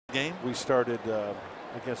game. We started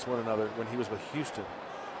against one another when he was with Houston.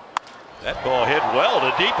 That ball hit well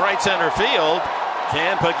to deep right center field.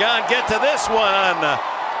 Can Pagan get to this one?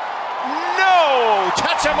 No!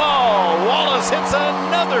 Touch 'em all! Wallace hits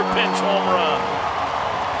another pinch home run.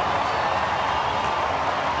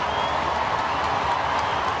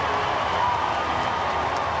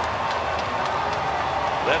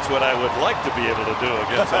 That's what I would like to be able to do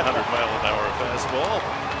against a 100-mile-an-hour fastball.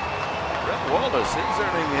 Brett Wallace, he's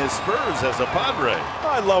earning his spurs as a Padre.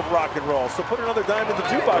 I love rock and roll, so put another dime in the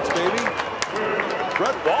jukebox, baby.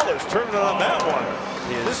 Brett Wallace turning on that one.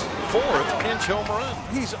 His fourth pinch home run.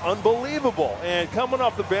 He's unbelievable. And coming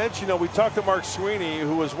off the bench, you know, we talked to Mark Sweeney,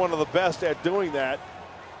 who was one of the best at doing that.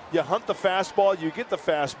 You hunt the fastball, you get the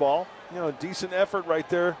fastball. You know, decent effort right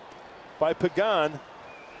there by Pagan.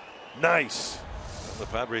 Nice. The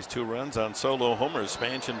Padres 2 runs on solo homers.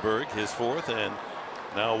 Spanchenberg his fourth, and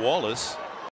now Wallace